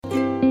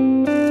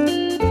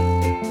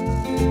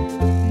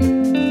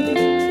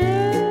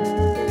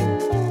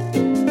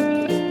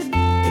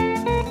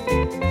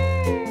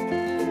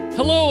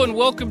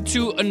welcome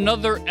to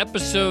another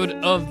episode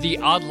of the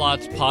Odd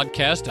Lots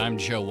podcast. I'm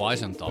Joe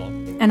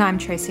Weisenthal. And I'm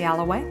Tracy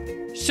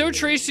Alloway. So,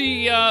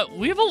 Tracy,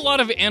 we have a lot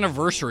of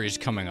anniversaries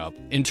coming up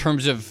in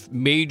terms of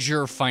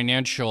major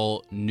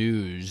financial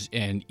news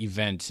and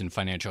events in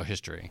financial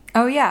history.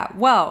 Oh, yeah.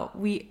 Well,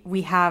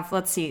 we have,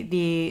 let's see,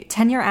 the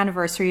 10-year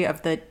anniversary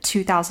of the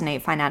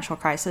 2008 financial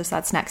crisis.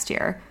 That's next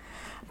year.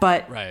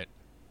 But right.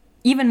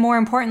 Even more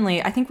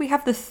importantly, I think we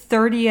have the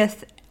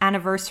 30th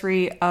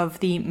anniversary of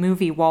the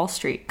movie Wall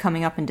Street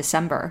coming up in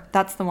December.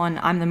 That's the one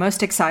I'm the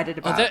most excited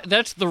about. Oh,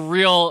 that's the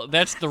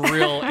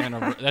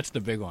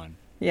big one.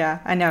 Yeah,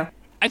 I know.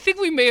 I think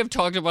we may have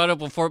talked about it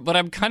before, but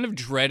I'm kind of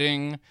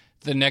dreading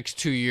the next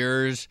 2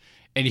 years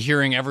and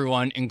hearing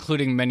everyone,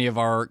 including many of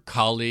our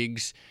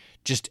colleagues,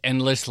 just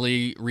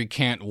endlessly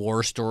recant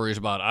war stories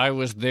about, I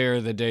was there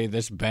the day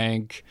this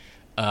bank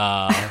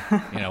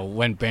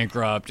went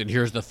bankrupt, and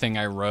here's the thing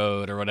I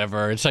wrote, or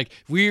whatever. It's like,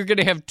 we're going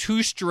to have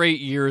 2 straight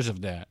years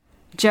of that.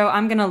 Joe,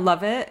 I'm going to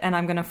love it, and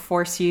I'm going to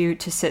force you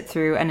to sit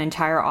through an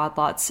entire Odd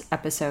Lots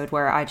episode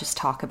where I just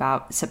talk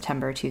about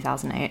September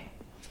 2008.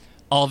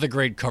 All the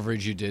great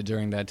coverage you did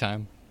during that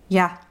time.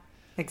 Yeah,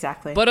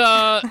 exactly.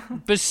 But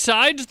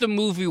besides the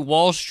movie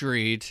Wall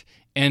Street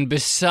and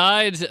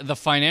besides the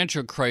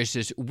financial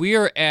crisis, we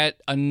are at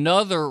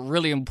another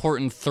really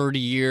important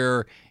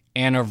 30-year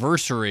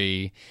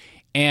anniversary.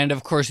 And,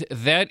 of course,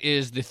 that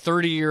is the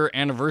 30-year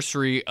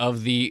anniversary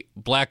of the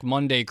Black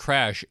Monday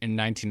crash in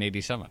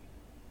 1987.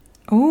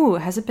 Ooh,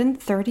 has it been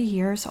 30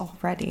 years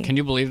already? Can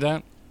you believe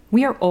that?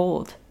 We are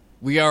old.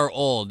 We are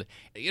old.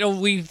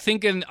 We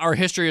think in our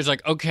history is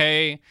like,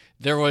 okay,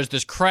 there was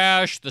this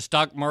crash, the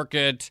stock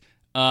market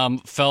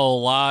fell a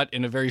lot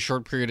in a very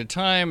short period of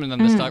time, and then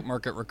the stock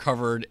market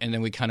recovered, and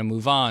then we kind of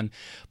move on.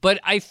 But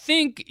I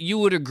think you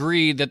would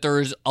agree that there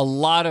is a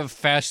lot of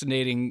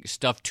fascinating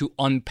stuff to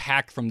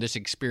unpack from this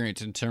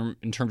experience in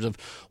terms of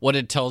what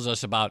it tells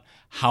us about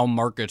how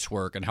markets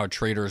work and how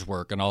traders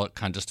work and all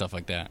kinds of stuff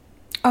like that.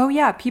 Oh,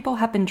 yeah. People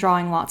have been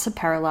drawing lots of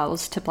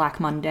parallels to Black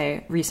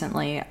Monday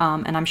recently,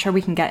 and I'm sure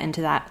we can get into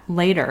that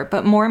later.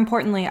 But more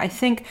importantly, I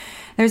think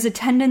there's a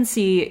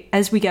tendency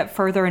as we get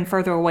further and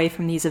further away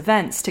from these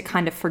events to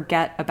kind of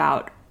forget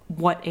about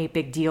what a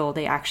big deal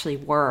they actually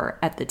were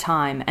at the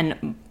time.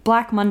 And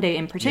Black Monday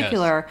in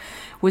particular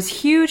was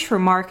huge for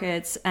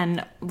markets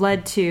and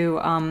led to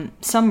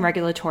some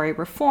regulatory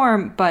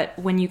reform. But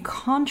when you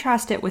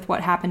contrast it with what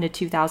happened in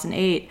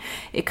 2008,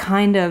 it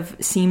kind of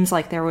seems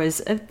like there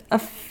was a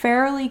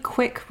fairly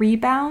quick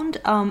rebound.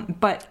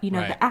 But, right.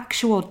 The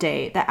actual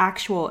day, the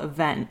actual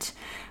event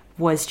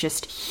was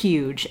just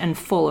huge and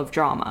full of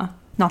drama.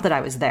 Not that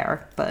I was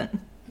there, but...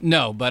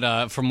 No,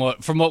 but from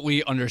what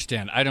we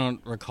understand, I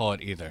don't recall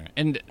it either.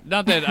 And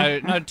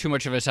not too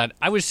much of a side.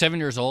 I was 7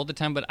 years old at the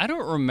time, but I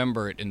don't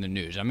remember it in the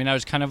news. I mean, I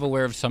was kind of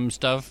aware of some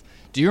stuff.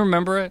 Do you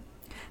remember it?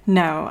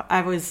 No,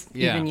 I was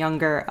even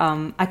younger.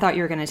 I thought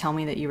you were going to tell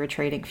me that you were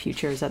trading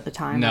futures at the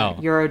time. No.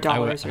 Or euro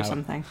dollars or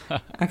something.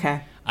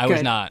 Okay. I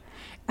was not.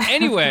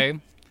 Anyway,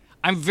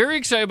 I'm very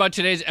excited about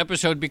today's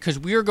episode because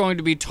we are going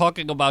to be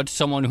talking about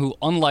someone who,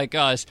 unlike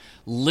us,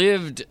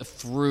 lived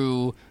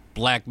through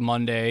Black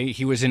Monday.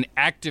 He was an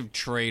active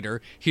trader.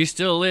 He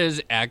still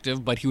is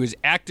active, but he was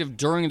active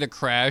during the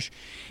crash.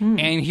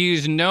 And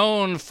he's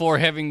known for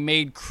having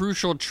made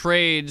crucial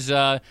trades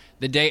the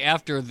day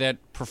after that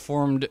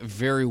performed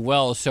very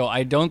well. So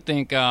I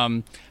think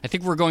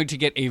we're going to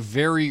get a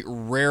very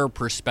rare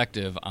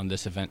perspective on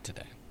this event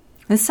today.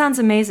 This sounds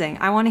amazing.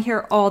 I want to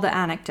hear all the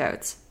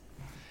anecdotes.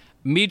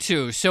 Me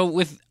too. So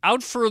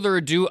without further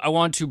ado, I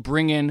want to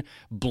bring in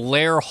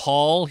Blair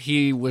Hull.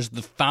 He was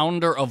the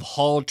founder of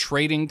Hull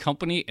Trading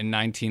Company in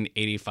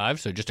 1985,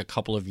 so just a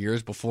couple of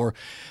years before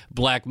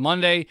Black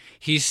Monday.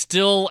 He's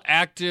still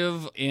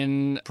active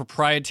in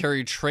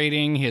proprietary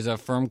trading. He has a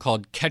firm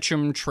called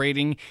Ketchum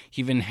Trading.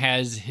 He even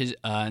has his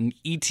an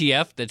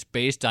ETF that's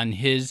based on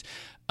his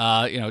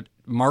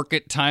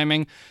market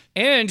timing.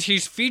 And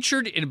he's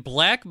featured in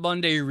Black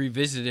Monday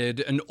Revisited,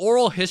 an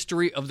oral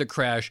history of the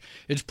crash.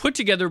 It's put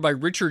together by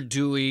Richard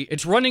Dewey.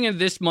 It's running in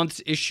this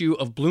month's issue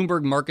of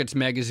Bloomberg Markets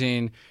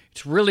magazine.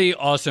 It's really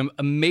awesome.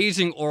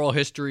 Amazing oral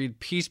history.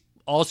 Piece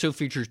also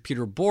features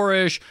Peter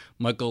Borish,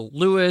 Michael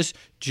Lewis,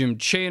 Jim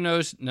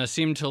Chanos,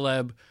 Nassim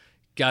Taleb.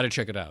 Got to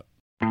check it out.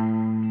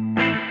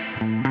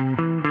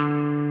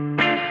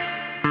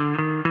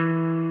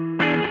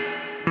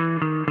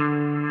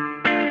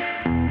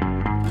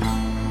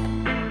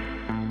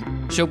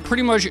 So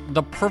pretty much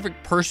the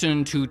perfect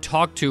person to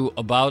talk to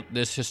about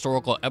this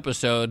historical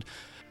episode.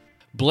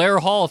 Blair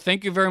Hull,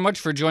 thank you very much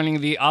for joining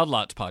the Odd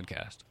Lots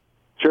podcast.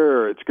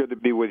 Sure. It's good to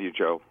be with you,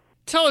 Joe.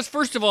 Tell us,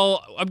 first of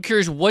all, I'm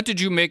curious, what did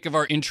you make of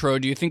our intro?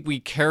 Do you think we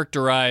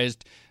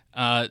characterized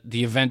the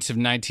events of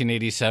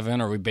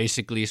 1987, or we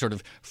basically sort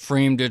of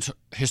framed its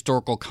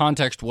historical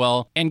context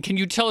well? And can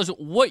you tell us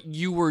what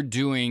you were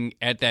doing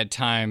at that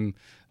time,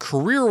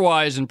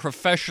 career-wise and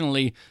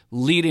professionally,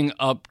 leading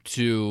up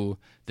to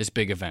this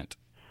big event?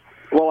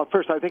 Well,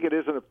 first, I think it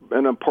is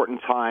an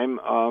important time.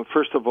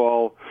 First of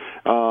all,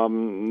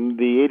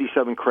 the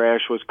 87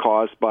 crash was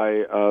caused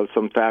by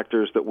some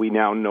factors that we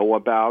now know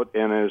about,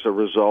 and as a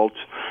result,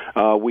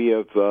 we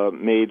have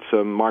made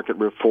some market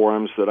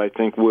reforms that I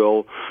think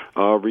will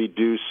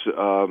reduce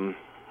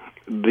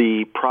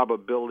the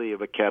probability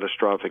of a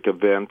catastrophic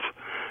event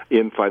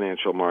in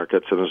financial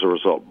markets, and as a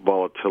result,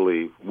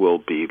 volatility will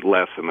be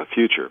less in the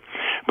future.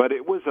 But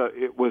it was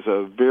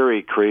a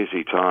very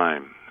crazy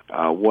time.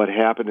 What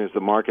happened is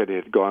the market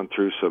had gone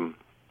through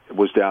it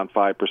was down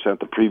 5%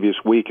 the previous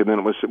week, and then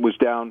it was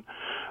down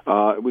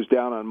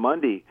on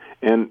Monday,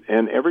 and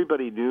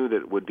everybody knew that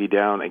it would be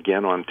down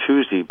again on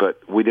Tuesday,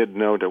 but we didn't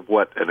know to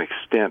what an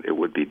extent it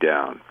would be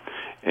down.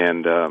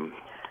 And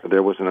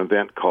there was an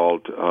event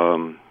called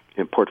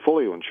in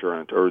portfolio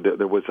insurance, or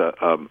there was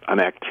an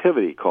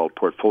activity called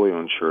portfolio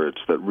insurance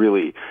that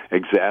really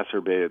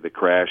exacerbated the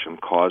crash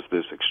and caused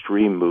this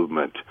extreme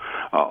movement,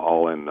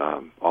 all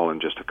in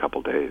just a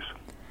couple days.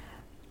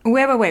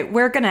 Wait.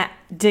 We're going to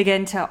dig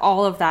into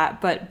all of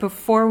that. But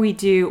before we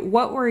do,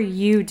 what were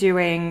you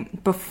doing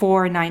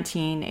before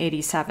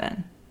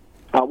 1987?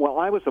 Well,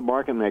 I was a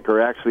market maker.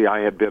 Actually,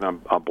 I had been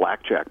a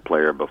blackjack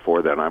player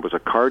before then. I was a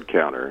card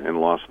counter in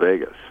Las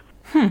Vegas.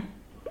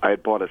 I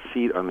had bought a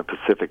seat on the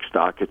Pacific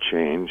Stock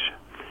Exchange,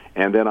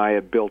 and then I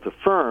had built a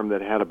firm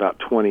that had about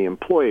 20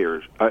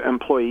 employees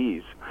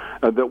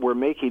that were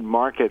making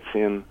markets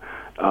in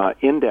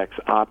index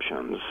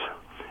options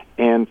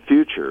and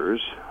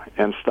futures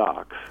and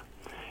stocks.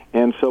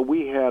 And so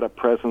we had a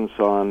presence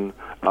on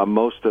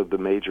most of the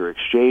major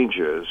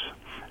exchanges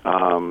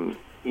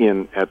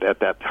at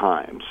that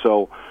time.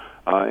 So,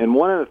 and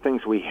one of the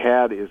things we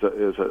had is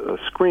a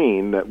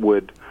screen that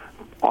would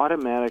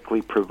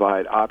automatically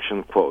provide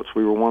option quotes.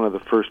 We were one of the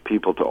first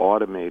people to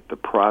automate the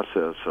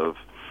process of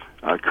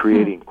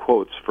creating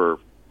quotes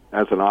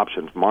as an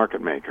options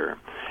market maker.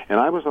 And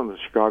I was on the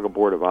Chicago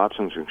Board of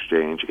Options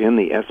Exchange in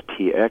the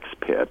SPX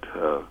pit,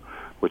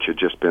 which had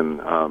just been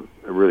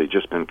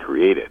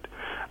created.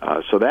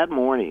 So that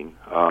morning,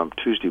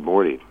 Tuesday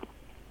morning,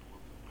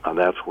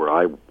 that's where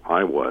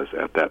I was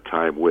at that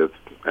time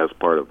as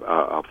part of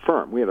a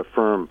firm. We had a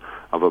firm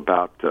of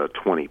about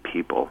 20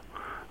 people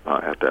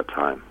at that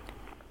time.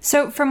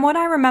 So from what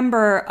I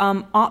remember,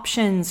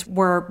 options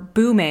were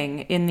booming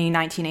in the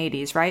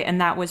 1980s, right?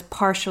 And that was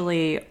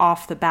partially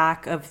off the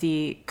back of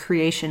the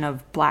creation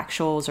of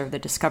Black-Scholes or the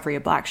discovery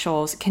of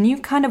Black-Scholes. Can you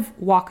kind of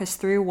walk us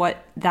through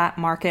what that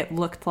market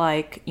looked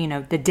like,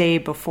 the day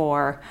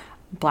before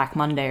Black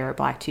Monday or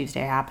Black Tuesday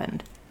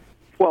happened?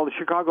 Well, the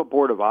Chicago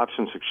Board of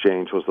Options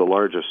Exchange was the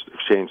largest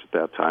exchange at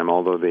that time,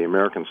 although the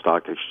American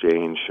Stock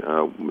Exchange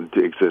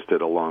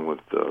existed along with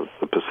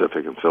the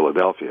Pacific in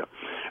Philadelphia.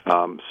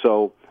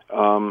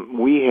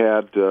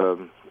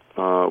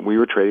 We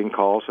were trading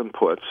calls and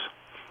puts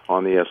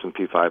on the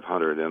S&P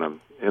 500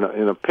 in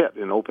a pit,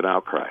 in open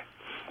outcry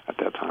at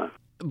that time.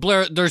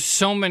 Blair, there's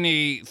so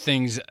many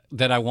things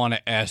that I want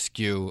to ask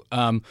you,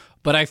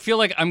 but I feel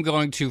like I'm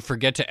going to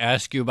forget to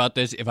ask you about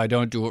this if I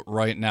don't do it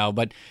right now.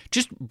 But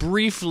just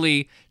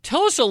briefly,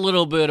 tell us a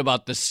little bit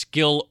about the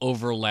skill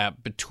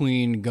overlap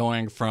between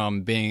going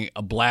from being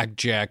a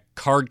blackjack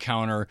card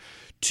counter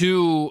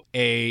to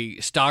a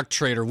stock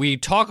trader. We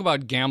talk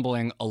about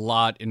gambling a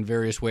lot in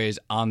various ways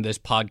on this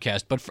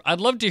podcast, but I'd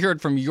love to hear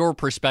it from your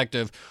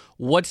perspective.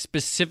 What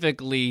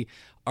specifically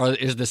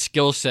is the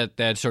skill set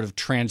that sort of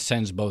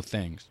transcends both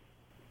things?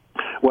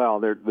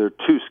 Well, there are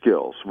two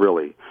skills,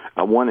 really.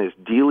 One is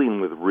dealing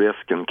with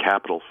risk and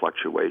capital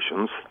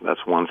fluctuations.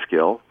 That's one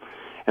skill.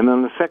 And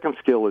then the second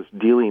skill is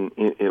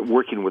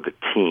working with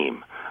a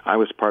team. I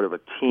was part of a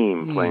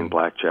team playing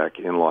blackjack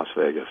in Las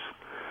Vegas.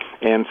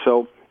 And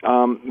so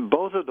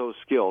both of those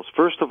skills,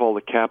 first of all,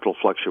 the capital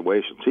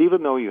fluctuations.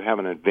 Even though you have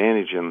an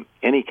advantage in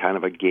any kind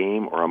of a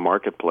game or a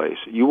marketplace,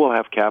 you will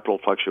have capital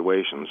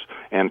fluctuations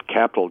and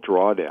capital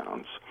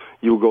drawdowns.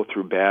 You will go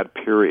through bad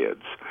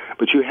periods.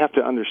 But you have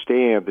to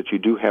understand that you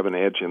do have an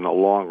edge in the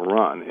long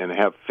run and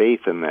have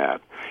faith in that.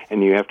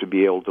 And you have to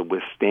be able to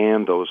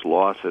withstand those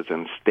losses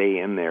and stay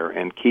in there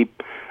and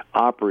keep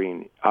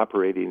operating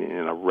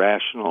in a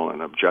rational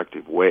and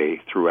objective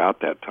way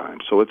throughout that time.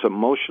 So it's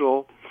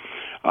emotional.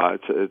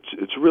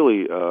 It's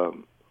really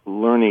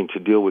learning to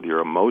deal with your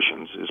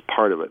emotions is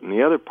part of it, and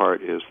the other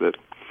part is that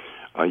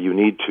you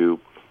need to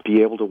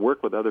be able to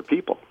work with other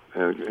people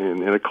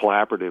in a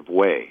collaborative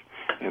way,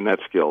 and that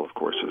skill, of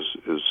course,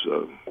 is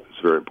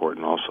very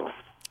important also.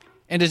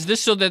 And is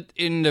this so that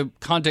in the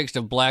context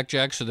of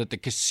blackjack, so that the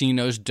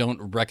casinos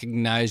don't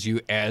recognize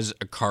you as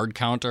a card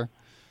counter?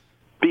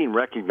 Being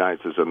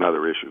recognized is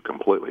another issue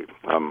completely.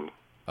 No,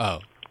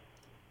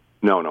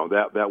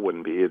 that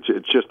wouldn't be.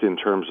 It's just in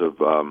terms of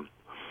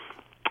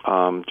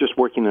just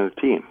working in a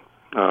team.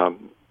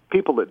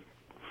 People that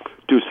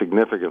do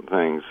significant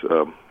things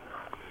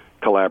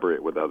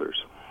collaborate with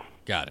others.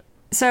 Got it.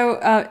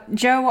 So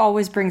Joe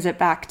always brings it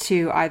back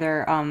to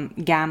either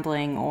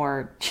gambling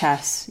or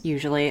chess,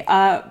 usually.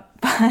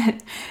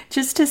 But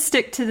just to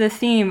stick to the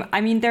theme, I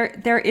mean,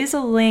 there is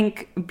a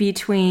link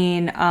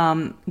between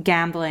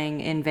gambling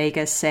in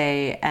Vegas,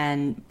 say,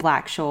 and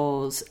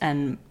Black-Scholes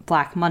and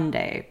Black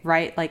Monday,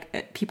 right?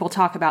 Like, people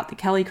talk about the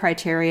Kelly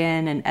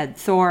criterion and Ed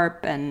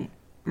Thorpe and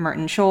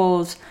Merton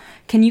Scholes.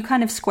 Can you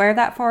kind of square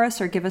that for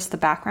us or give us the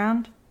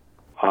background?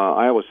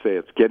 I always say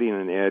it's getting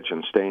an edge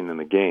and staying in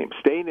the game.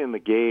 Staying in the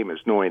game is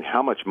knowing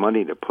how much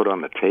money to put on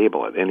the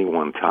table at any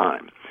one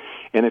time.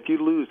 And if you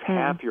lose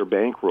half your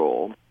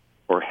bankroll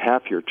or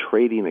half your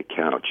trading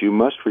account, you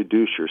must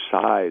reduce your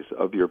size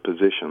of your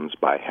positions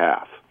by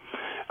half.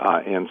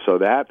 And so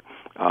that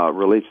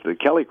relates to the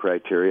Kelly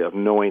criteria of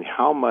knowing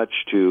how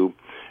much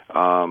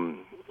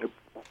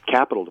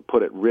capital to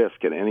put at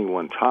risk at any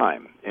one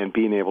time and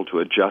being able to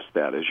adjust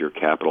that as your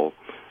capital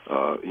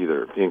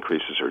either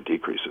increases or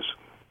decreases.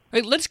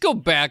 Right, let's go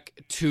back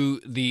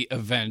to the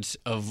events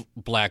of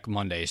Black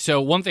Monday. So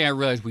one thing I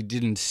realized we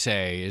didn't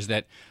say is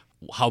that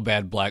how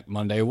bad Black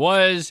Monday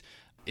was.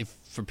 If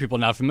for people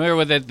not familiar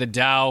with it, the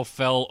Dow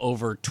fell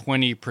over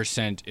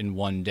 20% in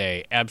one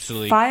day.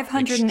 Absolutely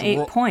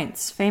 508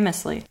 points,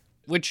 famously.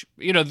 Which,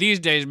 these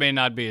days may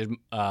not be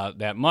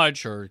that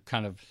much or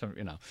kind of,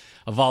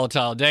 a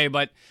volatile day,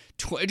 but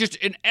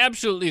just an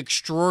absolutely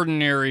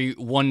extraordinary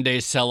one-day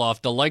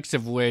sell-off, the likes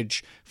of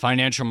which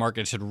financial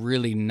markets had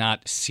really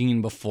not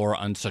seen before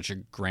on such a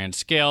grand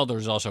scale. There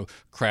was also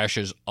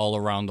crashes all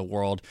around the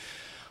world.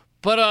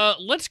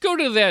 But let's go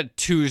to that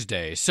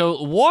Tuesday.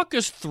 So walk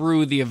us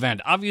through the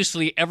event.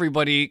 Obviously,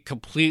 everybody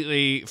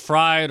completely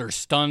fried or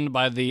stunned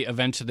by the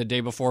events of the day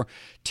before.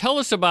 Tell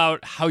us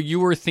about how you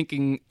were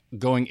thinking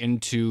going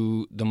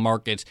into the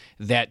markets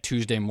that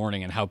Tuesday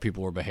morning and how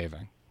people were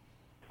behaving.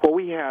 Well,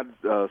 we had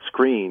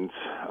screens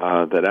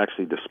that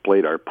actually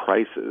displayed our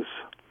prices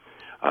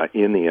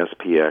in the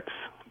SPX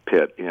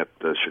pit at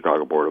the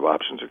Chicago Board of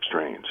Options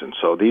Exchange. And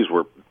so these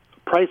were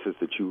prices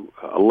that you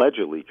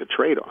allegedly could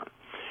trade on.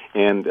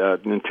 And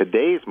in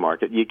today's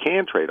market, you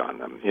can trade on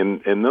them.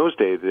 In those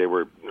days, they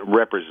were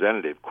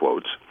representative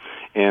quotes.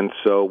 And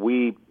so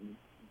we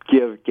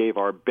gave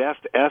our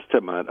best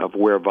estimate of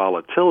where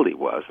volatility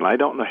was. And I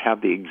don't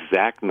have the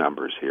exact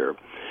numbers here,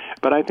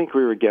 but I think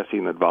we were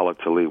guessing that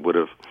volatility would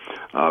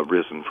have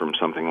risen from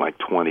something like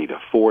 20 to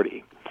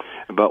 40.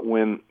 But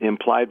when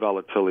implied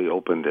volatility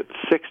opened at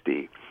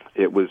 60,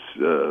 it was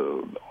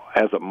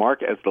as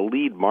the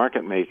lead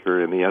market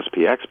maker in the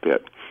SPX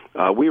pit,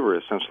 we were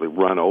essentially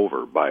run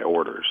over by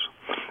orders.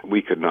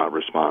 We could not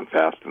respond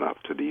fast enough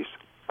to these,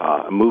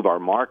 move our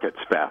markets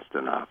fast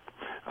enough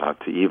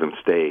to even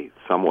stay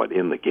somewhat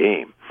in the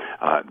game.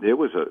 It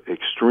was an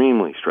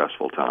extremely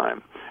stressful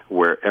time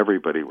where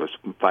everybody was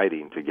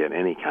fighting to get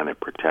any kind of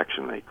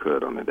protection they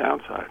could on the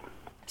downside.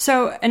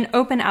 So an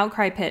open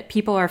outcry pit,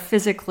 people are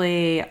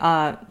physically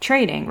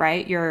trading,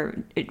 right?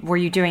 Were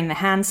you doing the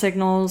hand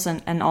signals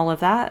and all of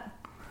that?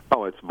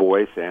 Oh, it's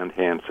voice and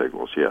hand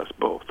signals, yes,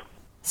 both.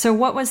 So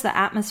what was the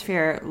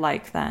atmosphere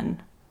like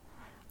then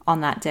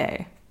on that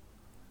day?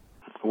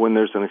 When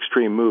there's an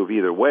extreme move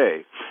either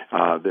way,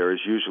 there is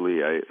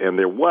usually and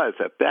there was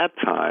at that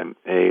time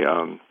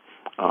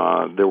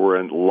there were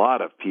a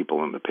lot of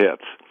people in the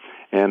pits.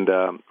 And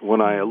when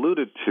I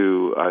alluded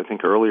to, I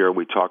think earlier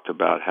we talked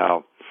about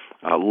how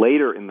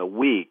later in the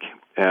week,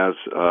 as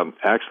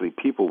actually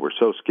people were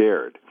so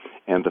scared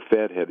and the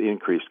Fed had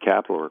increased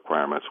capital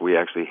requirements, we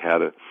actually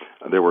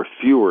there were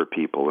fewer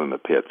people in the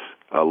pits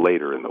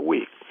later in the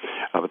week.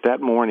 But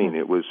that morning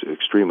it was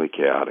extremely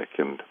chaotic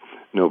and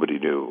nobody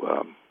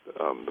knew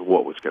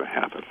what was going to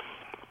happen.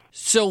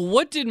 So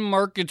what did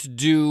markets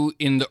do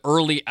in the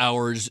early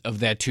hours of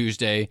that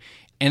Tuesday?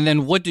 And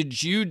then what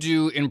did you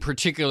do in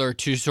particular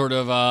to sort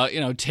of,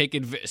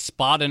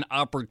 spot an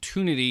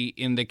opportunity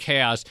in the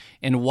chaos?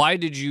 And why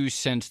did you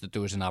sense that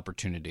there was an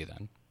opportunity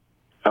then?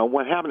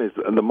 What happened is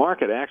the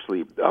market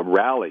actually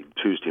rallied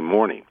Tuesday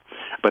morning,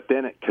 but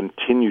then it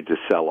continued to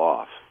sell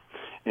off.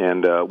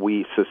 And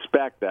we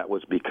suspect that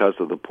was because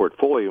of the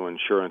portfolio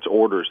insurance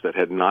orders that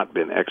had not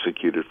been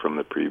executed from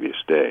the previous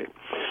day.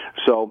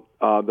 So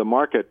the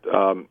market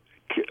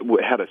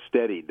had a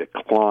steady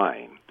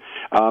decline.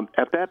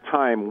 At that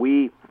time,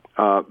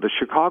 the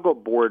Chicago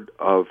Board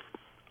of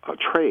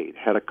Trade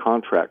had a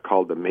contract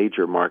called the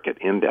Major Market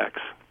Index,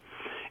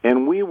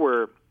 and we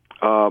were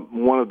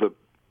one of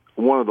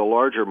the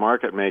larger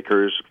market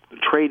makers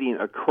trading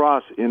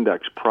across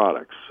index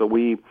products. So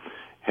we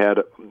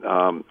had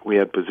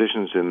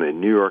positions in the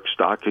New York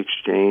Stock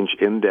Exchange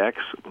Index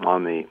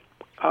on the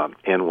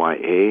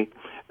NYA,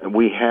 and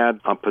we had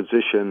a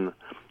position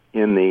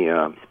in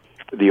the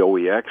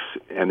OEX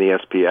and the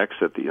SPX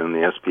in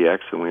the SPX,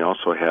 and we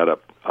also had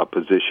a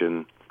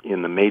position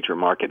in the Major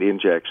Market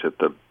Index at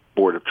the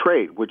Board of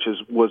Trade, which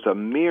was a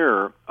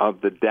mirror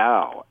of the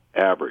Dow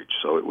average.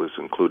 So it was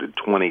included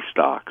 20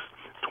 stocks,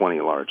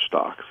 20 large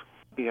stocks.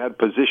 We had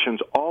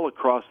positions all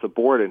across the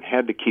board and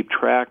had to keep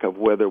track of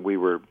whether we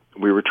were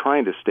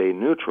trying to stay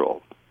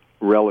neutral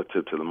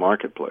relative to the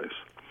marketplace.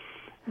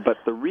 But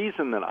the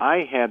reason that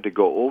I had to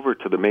go over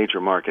to the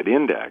major market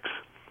index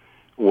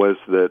was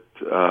that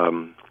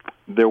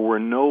there were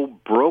no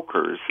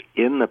brokers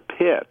in the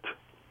pit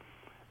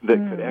that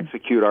could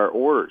execute our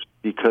orders,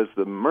 because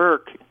the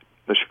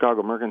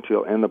Chicago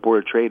Mercantile, and the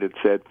Board of Trade had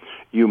said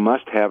you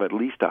must have at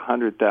least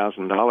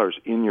 $100,000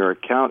 in your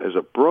account as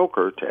a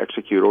broker to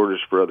execute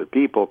orders for other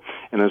people,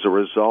 and as a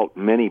result,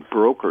 many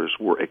brokers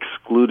were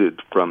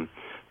excluded from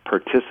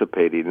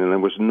participating, and there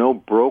was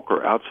no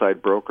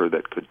outside broker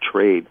that could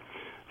trade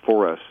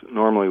for us.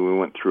 Normally we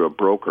went through a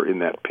broker in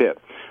that pit.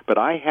 But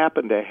I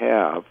happened to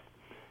have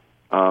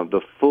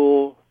the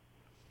full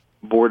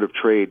Board of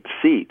Trade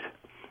seat,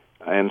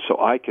 and so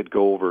I could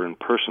go over and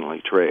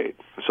personally trade.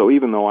 So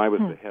even though I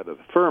was the head of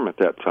the firm at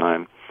that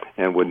time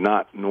and would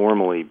not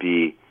normally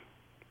be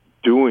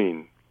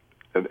doing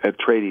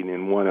trading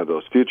in one of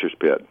those futures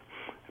pits,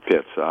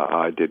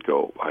 I did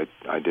go.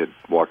 I did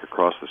walk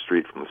across the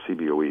street from the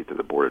CBOE to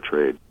the Board of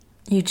Trade.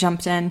 You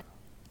jumped in.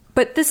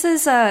 But this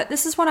is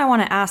what I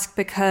want to ask,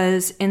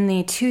 because in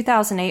the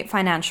 2008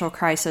 financial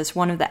crisis,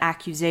 one of the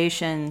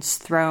accusations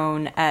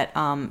thrown at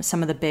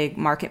some of the big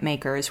market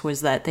makers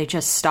was that they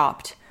just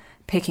stopped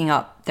picking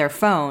up their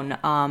phone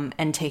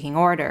and taking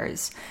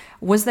orders.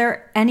 Was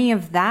there any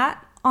of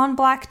that on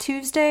Black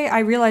Tuesday? I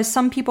realized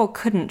some people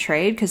couldn't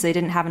trade because they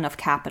didn't have enough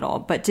capital,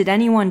 but did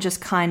anyone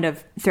just kind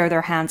of throw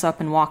their hands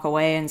up and walk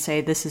away and say,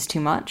 this is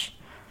too much?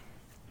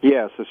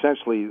 Yes,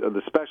 essentially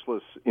the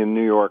specialists in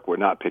New York were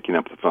not picking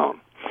up the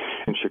phone.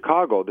 In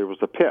Chicago, there was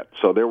a pit,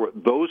 so there were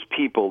those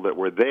people that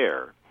were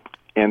there,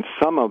 and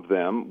some of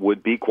them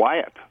would be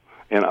quiet,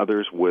 and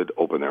others would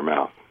open their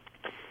mouth.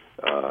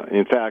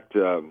 In fact,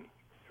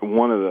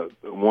 one of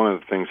the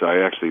things I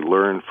actually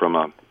learned from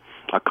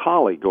a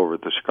colleague over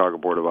at the Chicago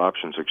Board of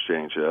Options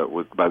Exchange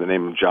by the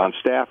name of John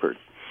Stafford.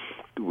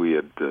 We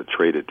had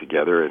traded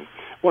together, and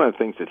one of the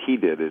things that he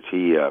did is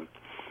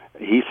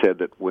he said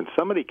that when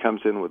somebody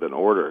comes in with an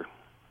order,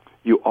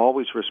 you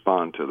always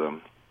respond to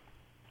them,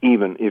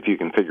 even if you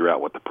can figure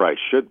out what the price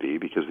should be,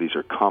 because these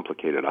are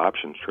complicated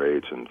options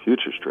trades and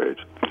futures trades.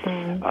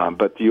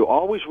 But you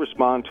always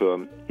respond to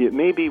them. It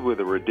may be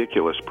with a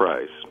ridiculous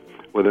price,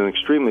 with an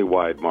extremely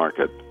wide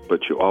market,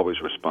 but you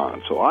always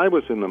respond. So I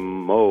was in the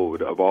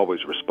mode of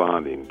always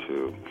responding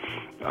to,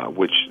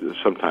 which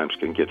sometimes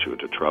can get you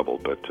into trouble,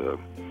 but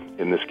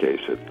in this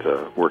case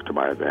it worked to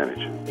my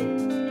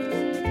advantage.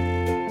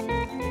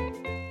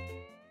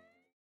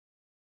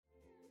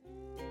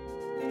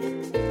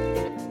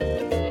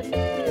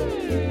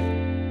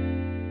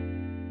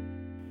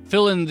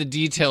 Fill in the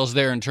details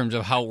there in terms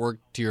of how it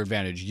worked to your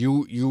advantage.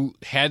 You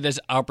had this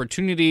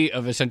opportunity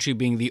of essentially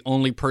being the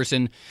only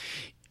person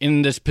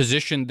in this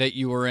position that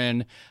you were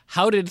in.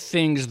 How did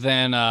things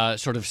then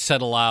sort of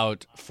settle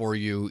out for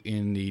you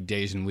in the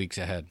days and weeks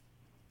ahead?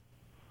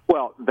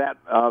 Well, that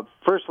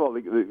first of all,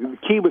 the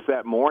key was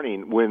that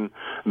morning when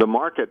the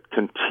market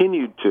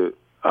continued to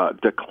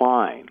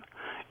decline,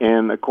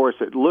 and of course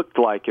it looked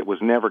like it was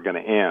never going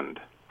to end.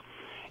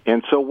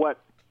 And so what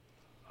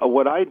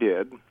I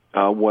did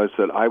was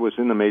that I was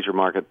in the major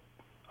market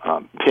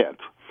pit,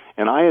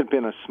 and I had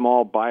been a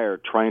small buyer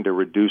trying to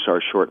reduce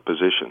our short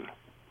position.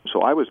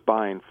 So I was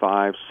buying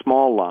 5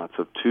 small lots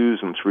of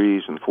 2s and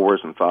 3s and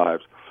 4s and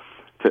 5s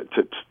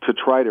to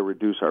try to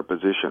reduce our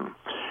position.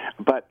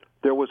 But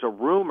there was a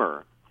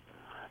rumor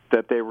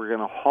that they were going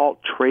to halt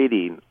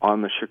trading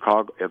on the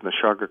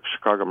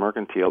Chicago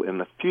Mercantile in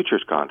the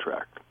futures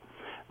contract.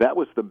 That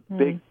was the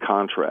big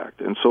contract.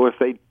 And so if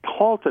they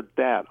halted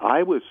that,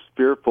 I was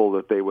fearful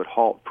that they would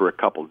halt for a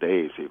couple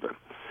days even.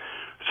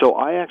 So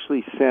I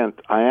actually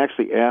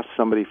asked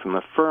somebody from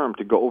the firm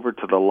to go over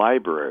to the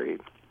library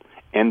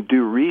and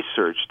do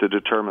research to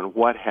determine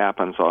what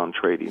happens on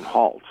trading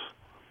halts.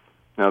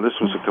 Now, this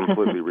was a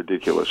completely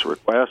ridiculous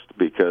request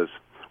because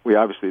we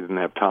obviously didn't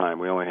have time.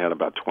 We only had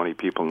about 20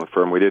 people in the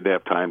firm. We didn't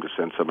have time to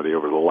send somebody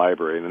over to the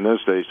library. And in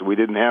those days, we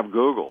didn't have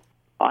Google.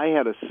 I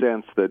had a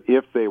sense that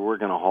if they were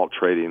going to halt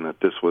trading, that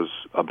this was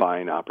a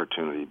buying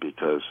opportunity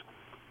because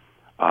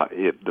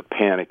the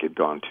panic had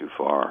gone too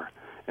far.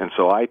 And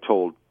so I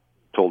told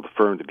the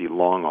firm to be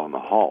long on the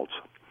halts.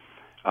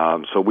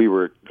 So we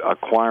were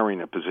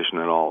acquiring a position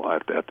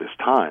at this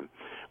time.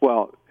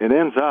 Well, it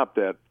ends up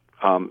that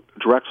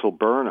Drexel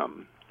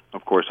Burnham,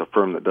 of course, a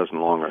firm that doesn't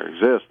longer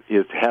exist,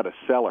 had a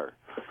seller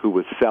who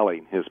was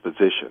selling his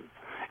position,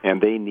 and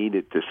they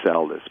needed to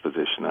sell this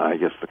position. I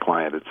guess the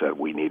client had said,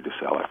 we need to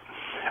sell it.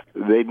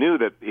 They knew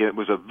that it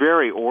was a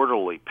very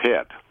orderly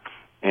pit,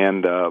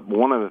 and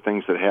one of the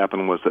things that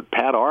happened was that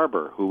Pat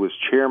Arbor, who was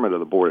chairman of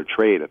the Board of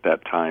Trade at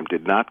that time,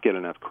 did not get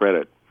enough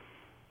credit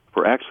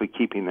for actually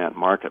keeping that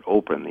market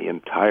open the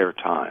entire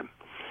time.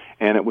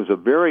 And it was a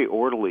very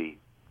orderly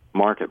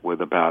market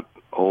with about,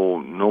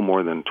 no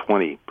more than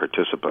 20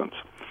 participants.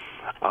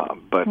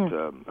 But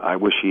I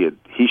wish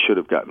he should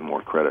have gotten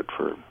more credit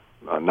for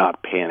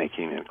not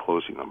panicking and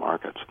closing the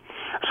markets.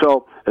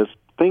 So as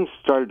things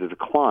started to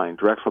decline,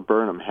 Drexel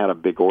Burnham had a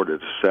big order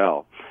to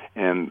sell.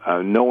 And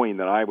knowing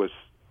that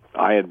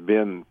I had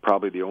been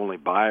probably the only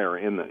buyer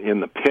in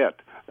the pit,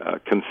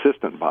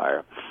 consistent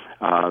buyer,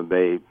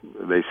 They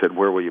said,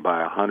 "Where will you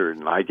buy 100?"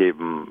 And I gave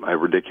them a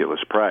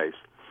ridiculous price,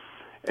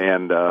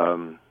 and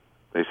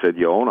they said,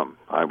 "You own them."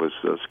 I was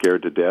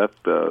scared to death,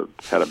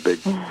 had a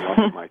big lump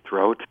in my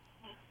throat,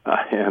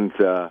 and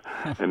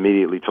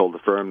immediately told the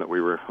firm that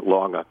we were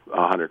long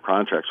 100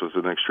 contracts. It was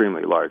an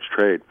extremely large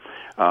trade,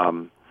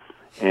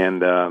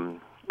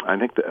 I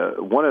think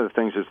one of the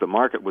things is the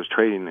market was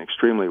trading in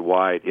extremely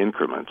wide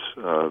increments.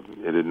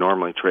 It had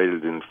normally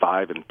traded in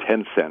 5 and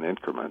 10 cent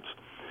increments,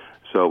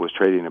 so it was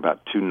trading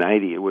about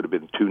 290. It would have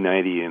been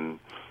 290 and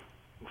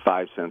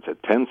 5 cents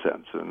at 10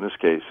 cents. In this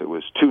case, it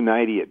was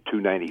 290 at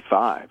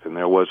 295, and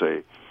there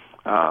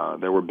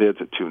were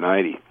bids at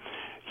 290.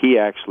 He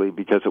actually,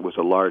 because it was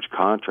a large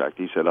contract,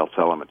 he said, "I'll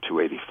sell them at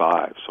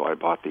 285." So I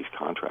bought these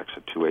contracts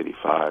at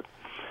 285.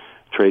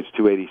 Trades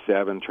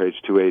 287, trades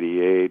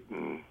 288,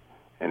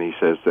 and he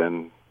says,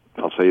 "Then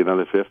I'll sell you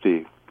another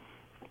 50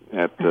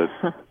 at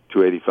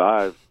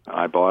 285."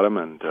 I bought them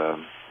and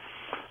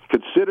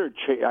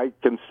I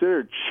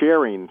considered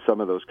sharing some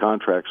of those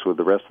contracts with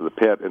the rest of the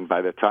pit. And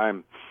by the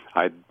time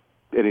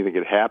anything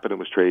had happened, it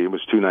was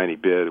 290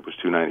 bid, it was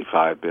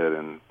 295 bid,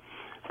 and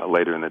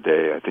later in the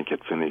day, I think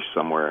it finished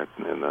somewhere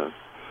in the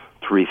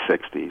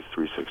 360s,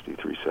 360,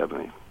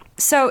 370.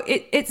 So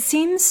it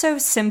seems so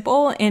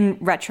simple in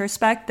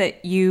retrospect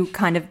that you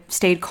kind of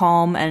stayed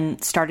calm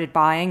and started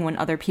buying when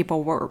other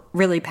people were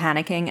really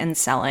panicking and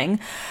selling.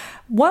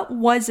 What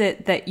was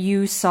it that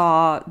you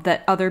saw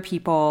that other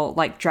people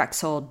like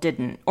Drexel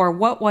didn't? Or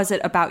what was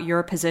it about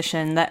your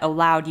position that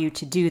allowed you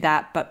to do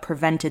that but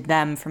prevented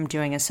them from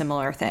doing a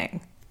similar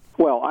thing?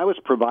 Well, I was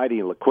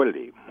providing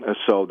liquidity,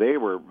 so they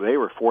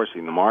were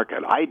forcing the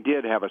market. I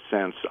did have a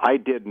sense. I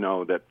did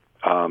know that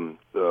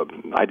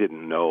I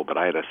didn't know, but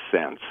I had a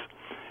sense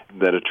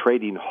that a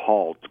trading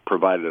halt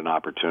provided an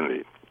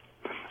opportunity.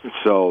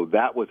 So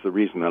that was the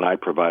reason that I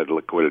provided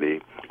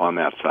liquidity on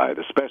that side,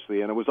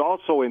 especially, and it was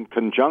also in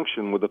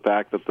conjunction with the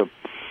fact that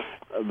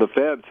the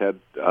Feds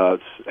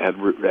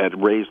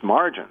had raised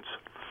margins.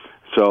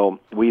 So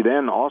we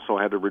then also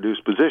had to reduce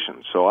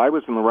positions. So I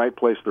was in the right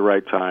place at the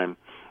right time,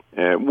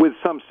 with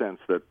some sense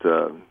that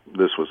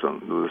this was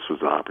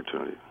an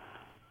opportunity.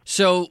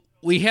 So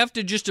we have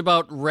to just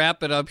about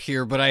wrap it up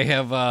here, but I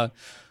have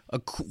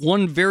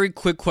one very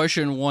quick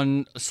question,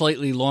 one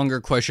slightly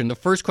longer question. The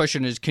first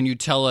question is, can you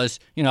tell us,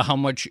 how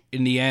much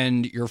in the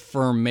end your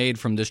firm made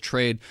from this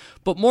trade?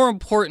 But more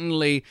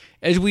importantly,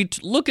 as we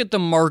look at the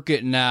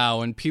market now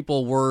and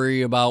people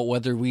worry about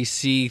whether we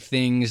see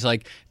things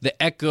like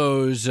the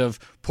echoes of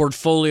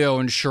portfolio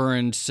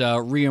insurance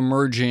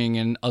reemerging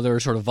and other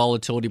sort of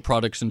volatility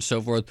products and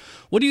so forth,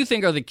 what do you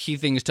think are the key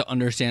things to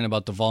understand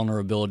about the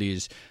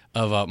vulnerabilities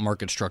of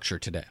market structure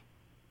today?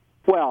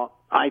 Well,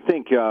 I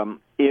think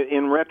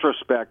in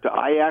retrospect,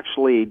 I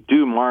actually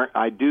do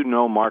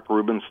know Mark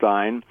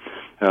Rubenstein,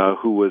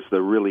 who was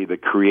the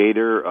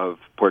creator of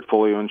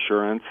portfolio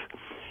insurance,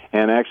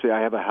 and actually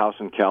I have a house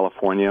in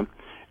California,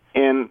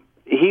 and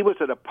he was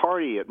at a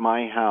party at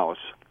my house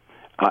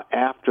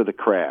after the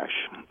crash.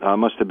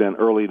 Must have been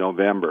early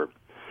November,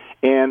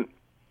 and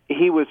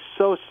he was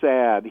so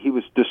sad, he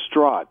was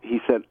distraught.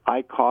 He said,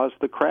 "I caused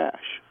the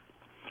crash."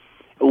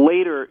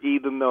 Later,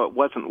 even though it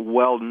wasn't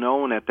well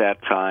known at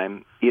that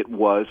time, it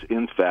was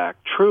in fact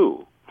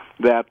true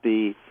that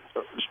the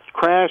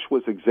crash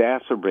was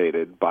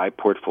exacerbated by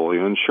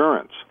portfolio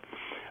insurance,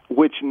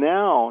 which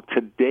now,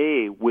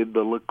 today, with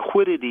the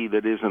liquidity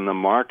that is in the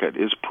market,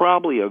 is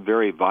probably a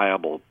very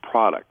viable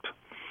product.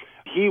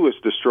 He was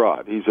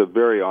distraught. He's a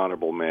very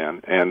honorable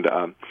man,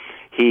 and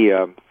he,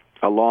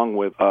 along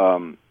with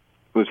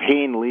was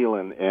Hayne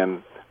Leland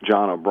and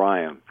John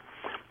O'Brien,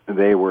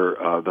 they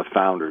were the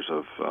founders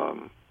of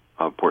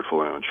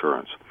portfolio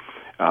insurance.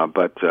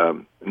 But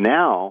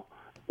now,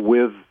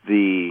 with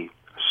the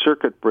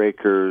circuit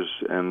breakers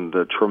and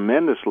the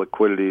tremendous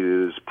liquidity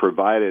that is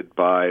provided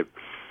by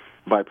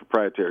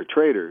proprietary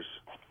traders,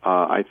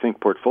 I think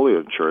portfolio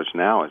insurance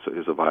now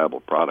is a viable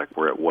product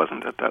where it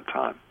wasn't at that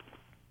time.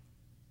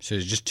 So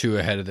it's just too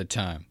ahead of the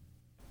time.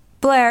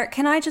 Blair,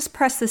 can I just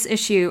press this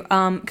issue?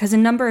 Because a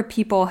number of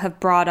people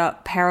have brought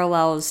up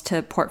parallels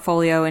to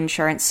portfolio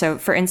insurance. So,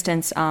 for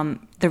instance,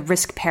 the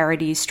risk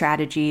parity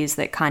strategies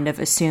that kind of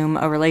assume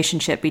a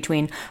relationship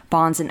between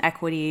bonds and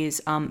equities,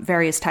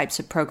 various types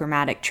of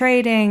programmatic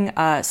trading,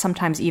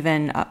 sometimes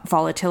even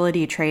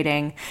volatility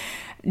trading.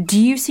 Do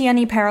you see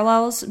any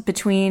parallels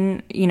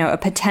between, a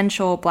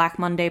potential Black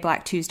Monday,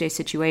 Black Tuesday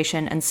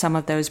situation and some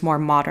of those more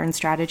modern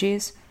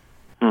strategies?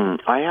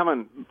 I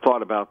haven't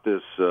thought about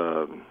this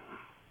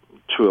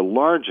to a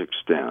large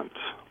extent,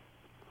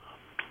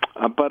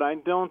 but I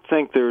don't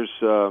think there's.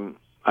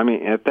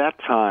 At that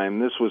time,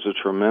 there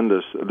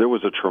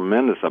was a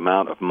tremendous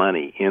amount of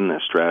money in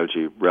this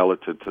strategy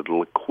relative to the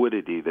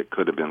liquidity that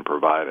could have been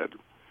provided.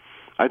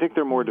 I think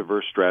there are more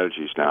diverse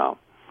strategies now.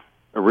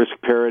 A risk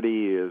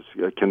parity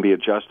can be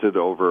adjusted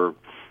over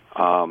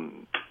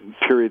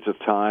periods of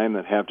time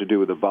that have to do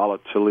with the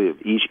volatility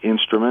of each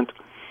instrument,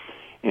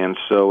 and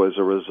so as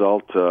a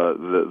result,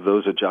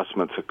 those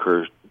adjustments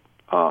occur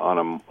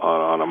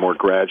on a more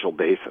gradual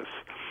basis.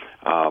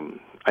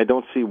 I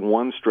don't see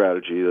one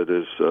strategy that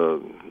is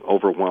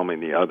overwhelming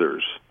the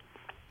others.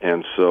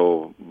 And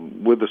so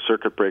with the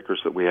circuit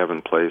breakers that we have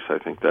in place, I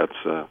think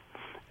that's,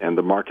 and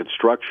the market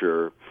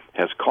structure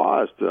has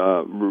caused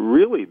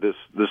really this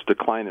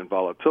decline in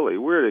volatility.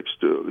 We're at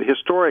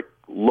historic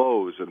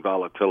lows in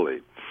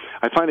volatility.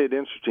 I find it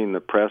interesting, the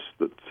press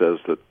that says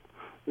that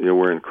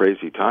we're in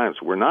crazy times.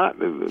 We're not.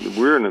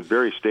 We're in a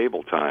very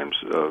stable times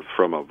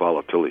from a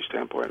volatility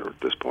standpoint at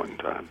this point in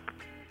time.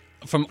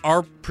 From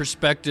our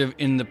perspective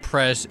in the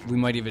press, we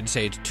might even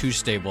say it's too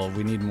stable.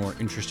 We need more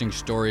interesting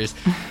stories.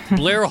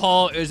 Blair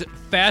Hull is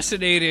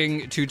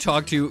fascinating to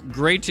talk to.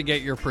 Great to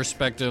get your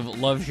perspective.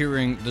 Love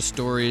hearing the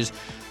stories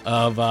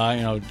of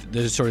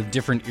the sort of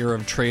different era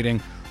of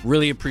trading.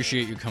 Really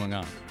appreciate you coming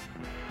on.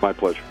 My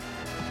pleasure.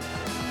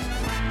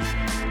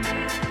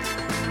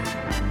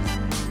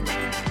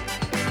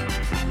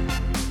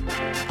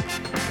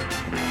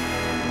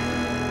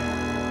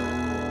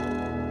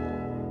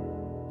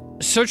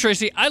 So,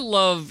 Tracy, I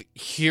love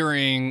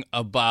hearing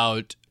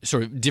about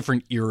sort of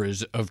different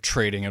eras of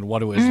trading and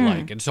what it was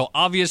like. And so,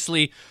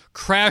 obviously,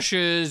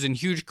 crashes and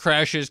huge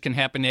crashes can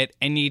happen at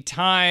any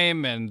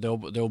time, and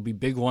there'll be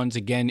big ones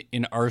again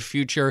in our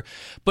future.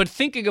 But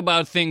thinking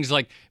about things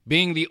like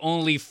being the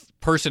only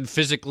person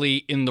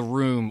physically in the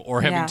room or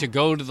having to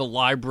go to the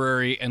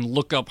library and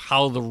look up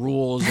how the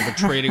rules of a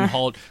trading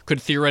halt could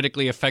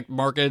theoretically affect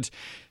markets,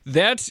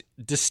 that's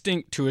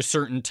distinct to a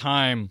certain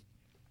time.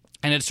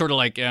 And it's sort of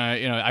like,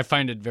 I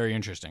find it very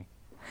interesting.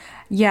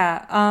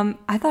 Yeah,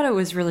 I thought it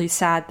was really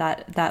sad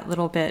that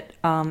little bit,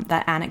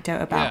 that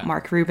anecdote about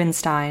Mark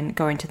Rubenstein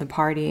going to the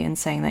party and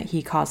saying that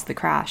he caused the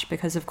crash.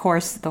 Because, of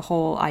course, the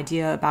whole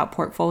idea about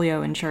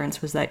portfolio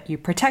insurance was that you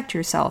protect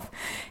yourself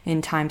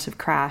in times of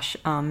crash.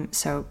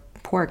 So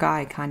poor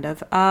guy, kind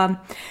of.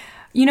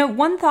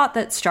 One thought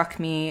that struck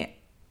me,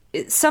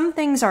 some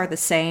things are the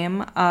same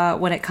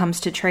when it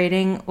comes to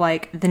trading,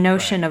 like the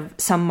notion of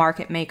some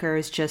market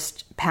makers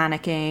just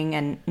panicking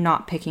and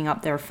not picking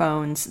up their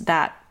phones.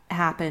 That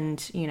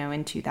happened,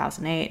 in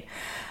 2008.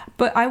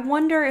 But I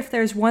wonder if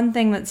there's one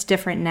thing that's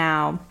different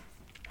now,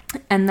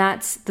 and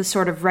that's the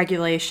sort of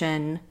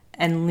regulation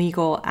and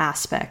legal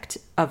aspect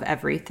of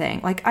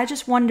everything. Like, I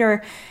just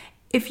wonder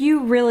if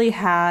you really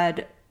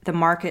had the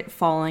market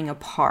falling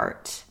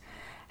apart,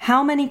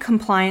 how many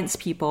compliance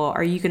people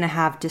are you going to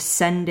have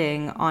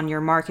descending on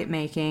your market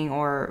making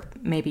or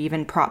maybe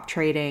even prop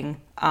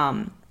trading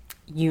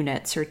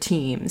units or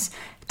teams,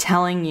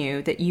 telling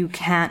you that you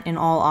can't, in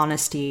all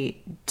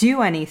honesty,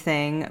 do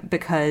anything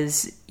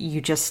because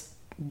you just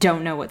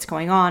don't know what's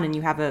going on and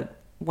you have an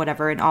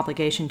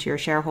obligation to your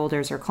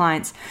shareholders or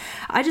clients?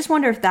 I just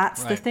wonder if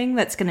that's the thing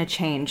that's going to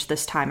change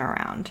this time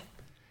around.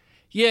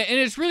 Yeah, and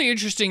it's really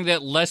interesting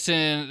that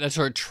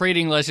sort of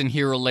trading lesson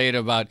here related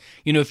about,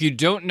 if you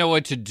don't know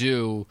what to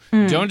do,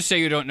 don't say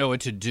you don't know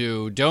what to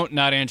do, don't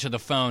not answer the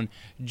phone,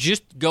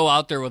 just go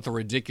out there with a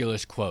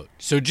ridiculous quote.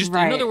 So just,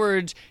 in other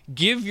words,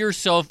 give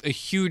yourself a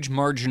huge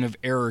margin of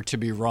error to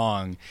be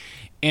wrong.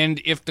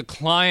 And if the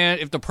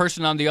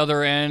person on the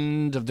other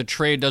end of the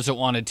trade doesn't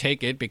want to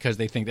take it because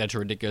they think that's a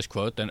ridiculous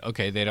quote, then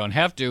okay, they don't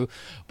have to.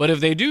 But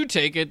if they do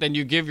take it, then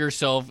you give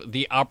yourself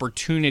the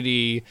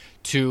opportunity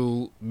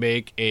to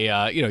make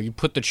you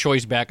put the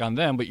choice back on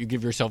them, but you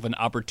give yourself an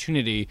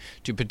opportunity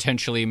to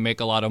potentially make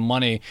a lot of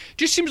money.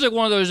 Just seems like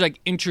one of those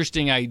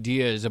interesting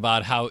ideas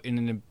about how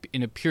in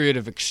a period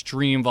of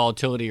extreme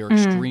volatility or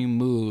extreme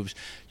moves,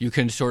 you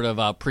can sort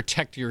of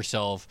protect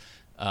yourself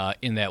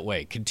in that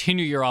way.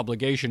 Continue your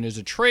obligation as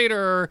a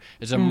trader,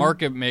 as a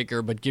market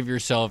maker, but give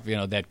yourself,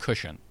 that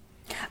cushion.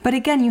 But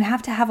again, you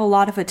have to have a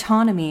lot of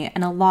autonomy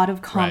and a lot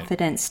of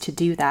confidence to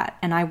do that.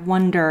 And I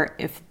wonder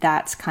if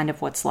that's kind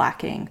of what's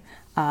lacking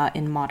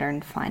in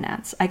modern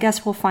finance. I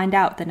guess we'll find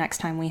out the next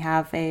time we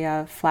have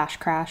a flash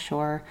crash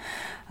or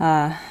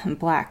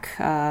Black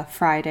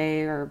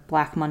Friday or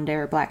Black Monday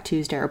or Black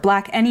Tuesday or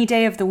Black any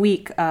day of the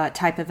week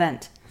type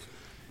event.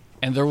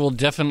 And there will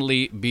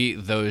definitely be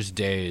those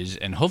days.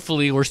 And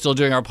hopefully we're still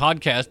doing our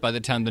podcast by the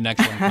time the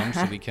next one comes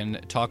so we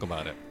can talk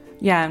about it.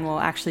 Yeah, and we'll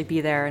actually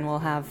be there and we'll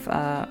have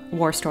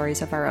war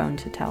stories of our own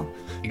to tell.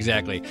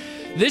 Exactly.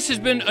 This has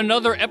been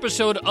another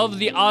episode of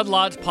the Odd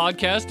Lots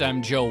podcast.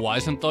 I'm Joe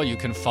Weisenthal. You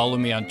can follow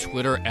me on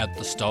Twitter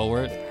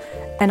 @TheStalwart.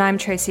 And I'm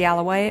Tracy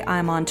Alloway.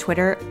 I'm on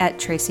Twitter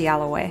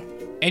 @TracyAlloway.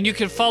 And you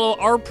can follow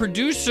our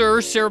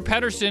producer, Sarah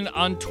Patterson,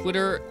 on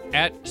Twitter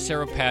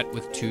 @SarahPat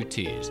with 2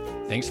 T's.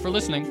 Thanks for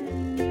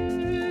listening.